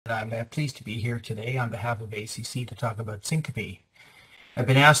I'm pleased to be here today on behalf of ACC to talk about syncope. I've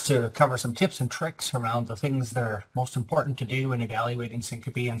been asked to cover some tips and tricks around the things that are most important to do in evaluating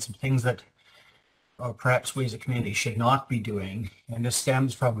syncope and some things that perhaps we as a community should not be doing. And this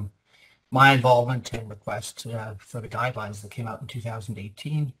stems from my involvement and request for the guidelines that came out in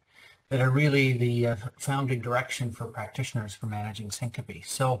 2018 that are really the founding direction for practitioners for managing syncope.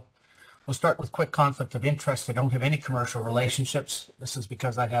 So we'll start with quick conflict of interest. I don't have any commercial relationships. This is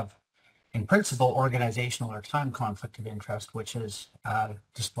because I have, in principle, organizational or time conflict of interest, which is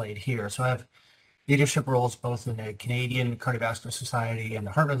displayed here. So I have leadership roles both in the Canadian Cardiovascular Society and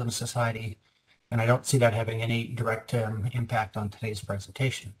the Heart Rhythm Society, and I don't see that having any direct impact on today's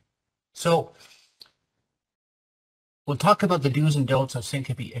presentation. So we'll talk about the do's and don'ts of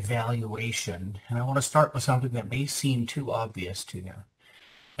syncope evaluation, and I want to start with something that may seem too obvious to you.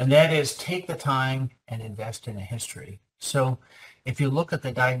 And that is take the time and invest in a history. So if you look at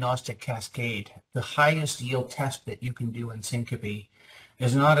the diagnostic cascade, the highest yield test that you can do in syncope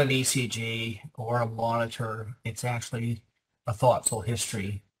is not an ECG or a monitor. It's actually a thoughtful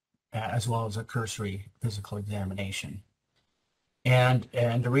history as well as a cursory physical examination. And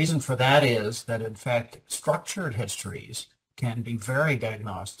the reason for that is that, in fact, structured histories can be very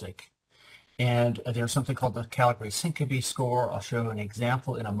diagnostic. And there's something called the Calgary Syncope score. I'll show an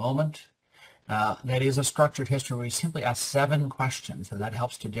example in a moment. That is a structured history where we simply ask 7 questions, and that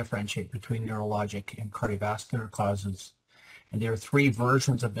helps to differentiate between neurologic and cardiovascular causes. And there are 3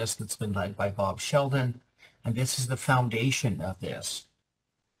 versions of this that's been led by Bob Sheldon, and this is the foundation of this.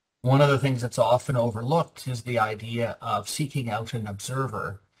 One of the things that's often overlooked is the idea of seeking out an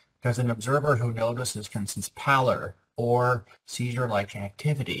observer, because an observer who notices, for instance, pallor or seizure-like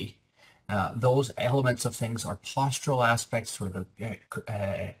activity, those elements of things are postural aspects, or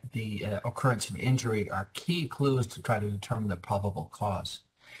the occurrence of injury are key clues to try to determine the probable cause.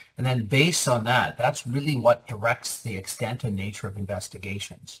 And then based on that, that's really what directs the extent and nature of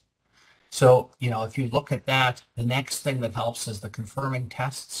investigations. So, if you look at that, the next thing that helps is the confirming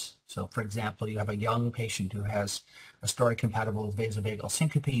tests. So, for example, you have a young patient who has a story compatible with vasovagal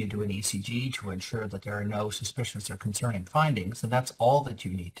syncope. You do an ECG to ensure that there are no suspicious or concerning findings, and that's all that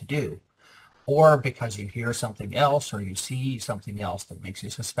you need to do. Or because you hear something else or you see something else that makes you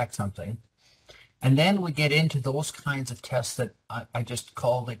suspect something. And then we get into those kinds of tests that I just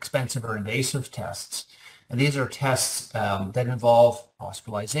call expensive or invasive tests. And these are tests that involve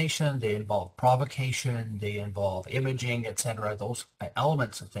hospitalization, they involve provocation, they involve imaging, etc., those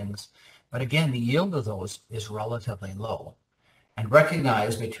elements of things. But again, the yield of those is relatively low. And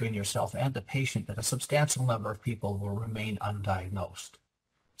recognize between yourself and the patient that a substantial number of people will remain undiagnosed.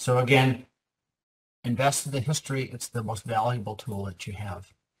 So again, invest in the history. It's the most valuable tool that you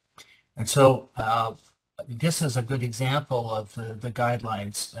have. And so this is a good example of the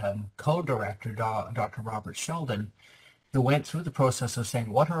guidelines co-director, Dr. Robert Sheldon, who went through the process of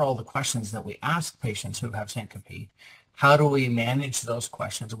saying, what are all the questions that we ask patients who have syncope? How do we manage those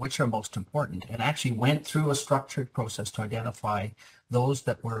questions? Which are most important? And actually went through a structured process to identify those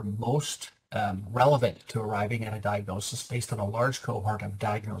that were most relevant to arriving at a diagnosis based on a large cohort of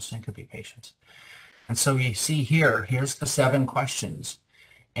diagnosed syncope patients. And so you see here's the 7 questions.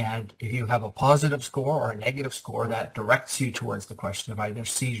 And if you have a positive score or a negative score, that directs you towards the question of either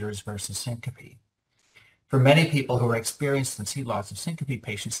seizures versus syncope. For many people who are experienced and see lots of syncope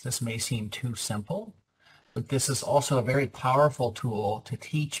patients, this may seem too simple, but this is also a very powerful tool to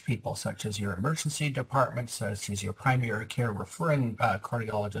teach people, such as your emergency department, such as your primary care referring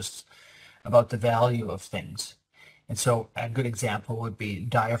cardiologists, about the value of things. And so a good example would be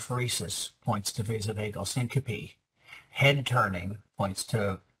diaphoresis points to vasovagal syncope. Head turning points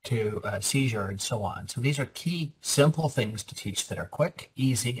to seizure, and so on. So these are key, simple things to teach that are quick,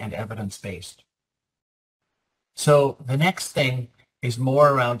 easy, and evidence-based. So the next thing is more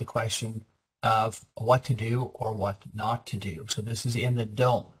around the question of what to do or what not to do. So this is in the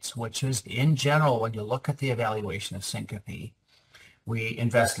don'ts, which is, in general, when you look at the evaluation of syncope, we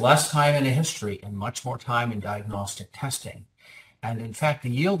invest less time in a history and much more time in diagnostic testing. And in fact, the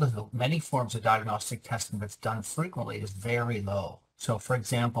yield of many forms of diagnostic testing that's done frequently is very low. So for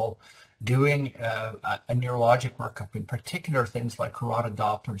example, doing a neurologic workup, in particular things like carotid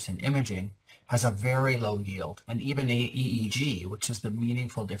Dopplers and imaging, has a very low yield. And even EEG, which is the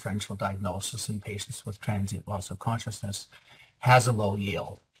meaningful differential diagnosis in patients with transient loss of consciousness, has a low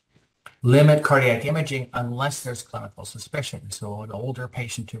yield. Limit cardiac imaging unless there's clinical suspicion. So an older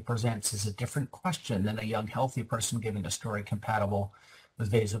patient who presents is a different question than a young healthy person giving a story compatible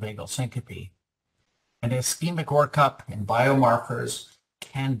with vasovagal syncope. An ischemic workup and biomarkers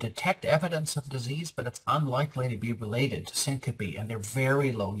can detect evidence of disease, but it's unlikely to be related to syncope, and they're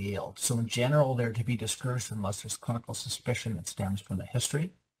very low yield. So in general, they're to be discouraged unless there's clinical suspicion that stems from the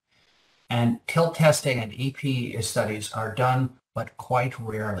history. And tilt testing and EP studies are done, but quite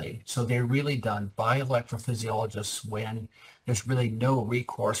rarely. So they're really done by electrophysiologists when there's really no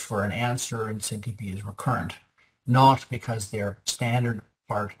recourse for an answer and syncope is recurrent, not because they're standard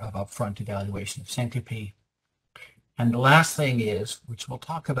part of upfront evaluation of syncope. And the last thing is, which we'll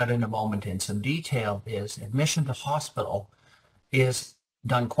talk about in a moment in some detail, is admission to hospital is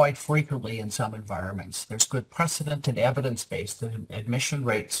done quite frequently in some environments. There's good precedent and evidence-based that admission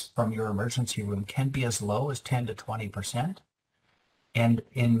rates from your emergency room can be as low as 10 to 20%. And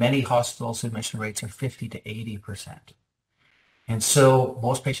in many hospitals, admission rates are 50 to 80%. And so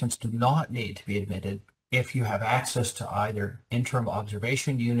most patients do not need to be admitted if you have access to either interim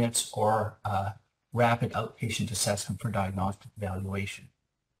observation units or rapid outpatient assessment for diagnostic evaluation.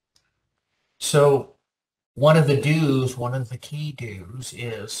 So one of the key do's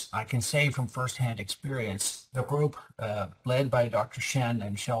is, I can say from firsthand experience, the group led by Dr. Shen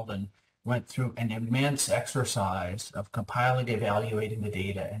and Sheldon went through an immense exercise of compiling, evaluating the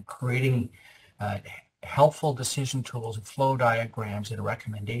data, and creating helpful decision tools and flow diagrams and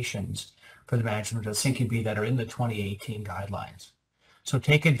recommendations for the management of syncope that are in the 2018 guidelines. So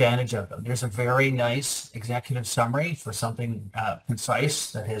take advantage of them. There's a very nice executive summary for something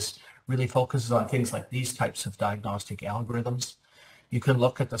concise that really focuses on things like these types of diagnostic algorithms. You can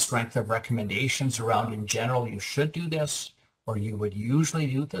look at the strength of recommendations around, in general, you should do this, or you would usually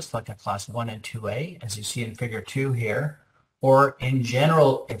do this, like a class 1 and 2A, as you see in figure 2 here. Or in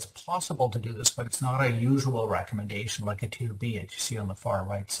general, it's possible to do this, but it's not a usual recommendation like a 2B, as you see on the far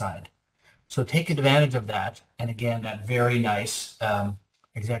right side. So take advantage of that. And again, that very nice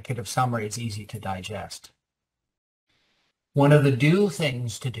executive summary is easy to digest. One of the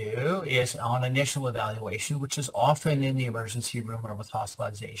things to do is on initial evaluation, which is often in the emergency room or with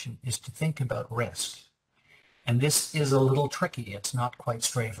hospitalization, is to think about risk. And this is a little tricky. It's not quite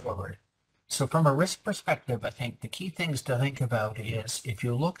straightforward. So from a risk perspective, I think the key things to think about is, if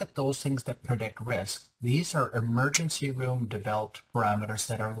you look at those things that predict risk, these are emergency room developed parameters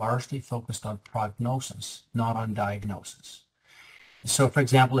that are largely focused on prognosis, not on diagnosis. So for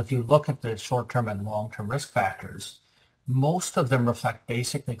example, if you look at the short-term and long-term risk factors, most of them reflect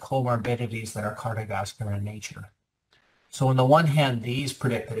basically comorbidities that are cardiovascular in nature. So on the one hand, these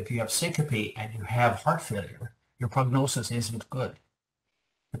predict that if you have syncope and you have heart failure, your prognosis isn't good.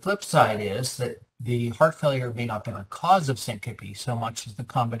 The flip side is that the heart failure may not be the cause of syncope so much as the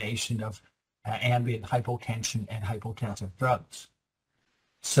combination of ambient hypotension and hypotensive drugs.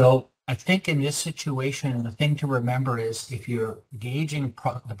 So I think in this situation, the thing to remember is, if you're gauging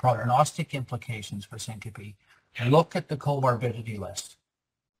the prognostic implications for syncope, look at the comorbidity list.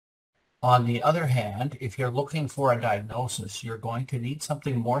 On the other hand, if you're looking for a diagnosis, you're going to need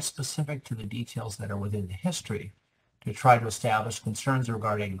something more specific to the details that are within the history to try to establish concerns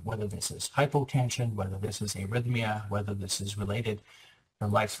regarding whether this is hypotension, whether this is arrhythmia, whether this is related to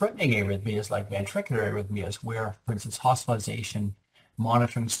life-threatening arrhythmias like ventricular arrhythmias, where, for instance, hospitalization,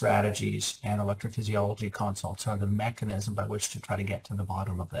 monitoring strategies, and electrophysiology consults are the mechanism by which to try to get to the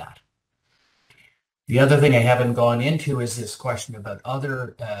bottom of that. The other thing I haven't gone into is this question about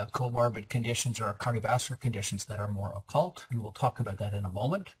other comorbid conditions or cardiovascular conditions that are more occult, and we'll talk about that in a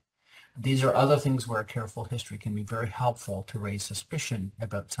moment. These are other things where a careful history can be very helpful to raise suspicion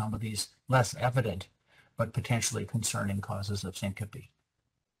about some of these less evident but potentially concerning causes of syncope.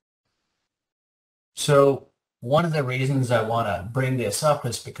 So one of the reasons I want to bring this up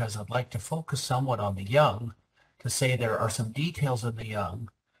is because I'd like to focus somewhat on the young, to say there are some details in the young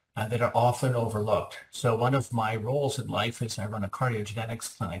that are often overlooked. So one of my roles in life is I run a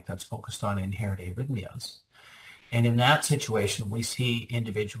cardiogenetics clinic that's focused on inherited arrhythmias. And in that situation, we see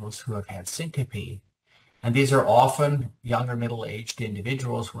individuals who have had syncope. And these are often younger middle-aged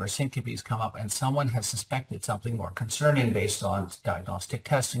individuals where syncopes come up and someone has suspected something more concerning based on diagnostic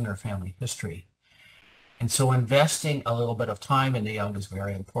testing or family history. And so investing a little bit of time in the young is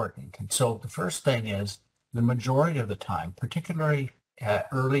very important. And so the first thing is, the majority of the time, particularly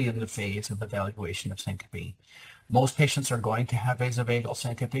early in the phase of evaluation of syncope, most patients are going to have vasovagal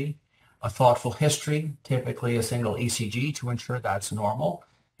syncope. A thoughtful history, typically a single ECG to ensure that's normal,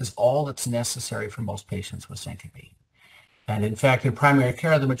 is all that's necessary for most patients with syncope. And in fact, in primary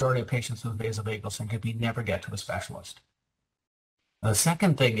care, the majority of patients with vasovagal syncope never get to a specialist. The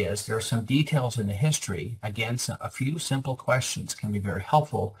second thing is, there are some details in the history. Again, a few simple questions can be very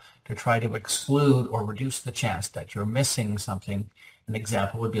helpful to try to exclude or reduce the chance that you're missing something. An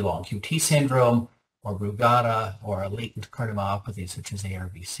example would be long QT syndrome, or Brugada, or a latent cardiomyopathy such as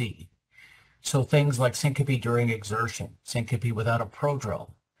ARVC. So things like syncope during exertion, syncope without a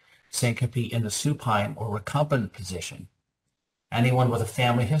prodrome, syncope in the supine or recumbent position, anyone with a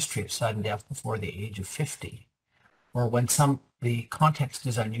family history of sudden death before the age of 50, or when the context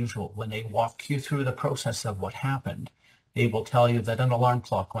is unusual, when they walk you through the process of what happened, they will tell you that an alarm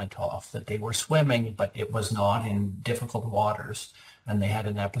clock went off, that they were swimming, but it was not in difficult waters, and they had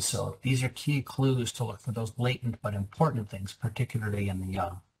an episode. These are key clues to look for those blatant but important things, particularly in the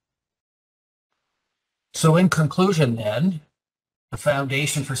young. So in conclusion then, the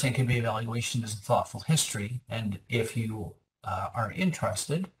foundation for syncope evaluation is a thoughtful history, and if you are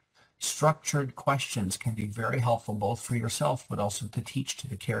interested, structured questions can be very helpful both for yourself but also to teach to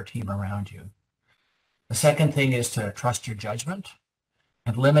the care team around you. The second thing is to trust your judgment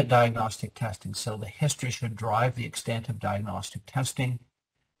and limit diagnostic testing. So the history should drive the extent of diagnostic testing.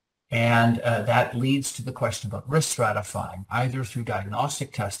 And that leads to the question about risk stratifying, either through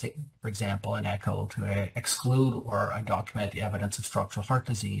diagnostic testing, for example, an echo to exclude or undocument the evidence of structural heart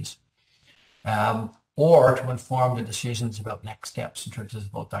disease, or to inform the decisions about next steps in terms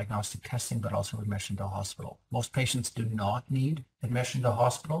of both diagnostic testing, but also admission to hospital. Most patients do not need admission to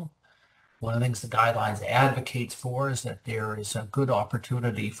hospital. One of the things the guidelines advocates for is that there is a good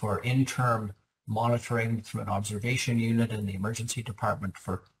opportunity for interim monitoring through an observation unit in the emergency department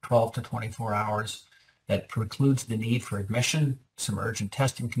for 12 to 24 hours that precludes the need for admission. Some urgent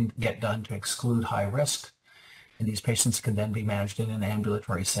testing can get done to exclude high risk, and these patients can then be managed in an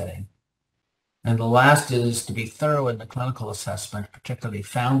ambulatory setting. And the last is to be thorough in the clinical assessment, particularly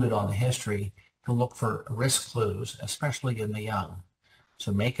founded on the history, to look for risk clues, especially in the young.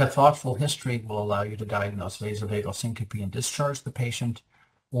 So make a thoughtful history will allow you to diagnose vasovagal syncope and discharge the patient,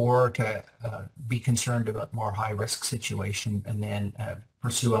 or to be concerned about more high-risk situation and then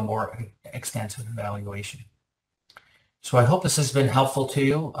pursue a more extensive evaluation. So I hope this has been helpful to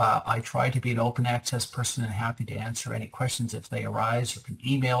you. I try to be an open access person and happy to answer any questions if they arise. You can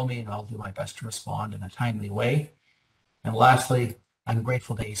email me and I'll do my best to respond in a timely way. And lastly, I'm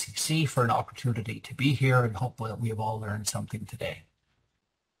grateful to ACC for an opportunity to be here and hope that we have all learned something today.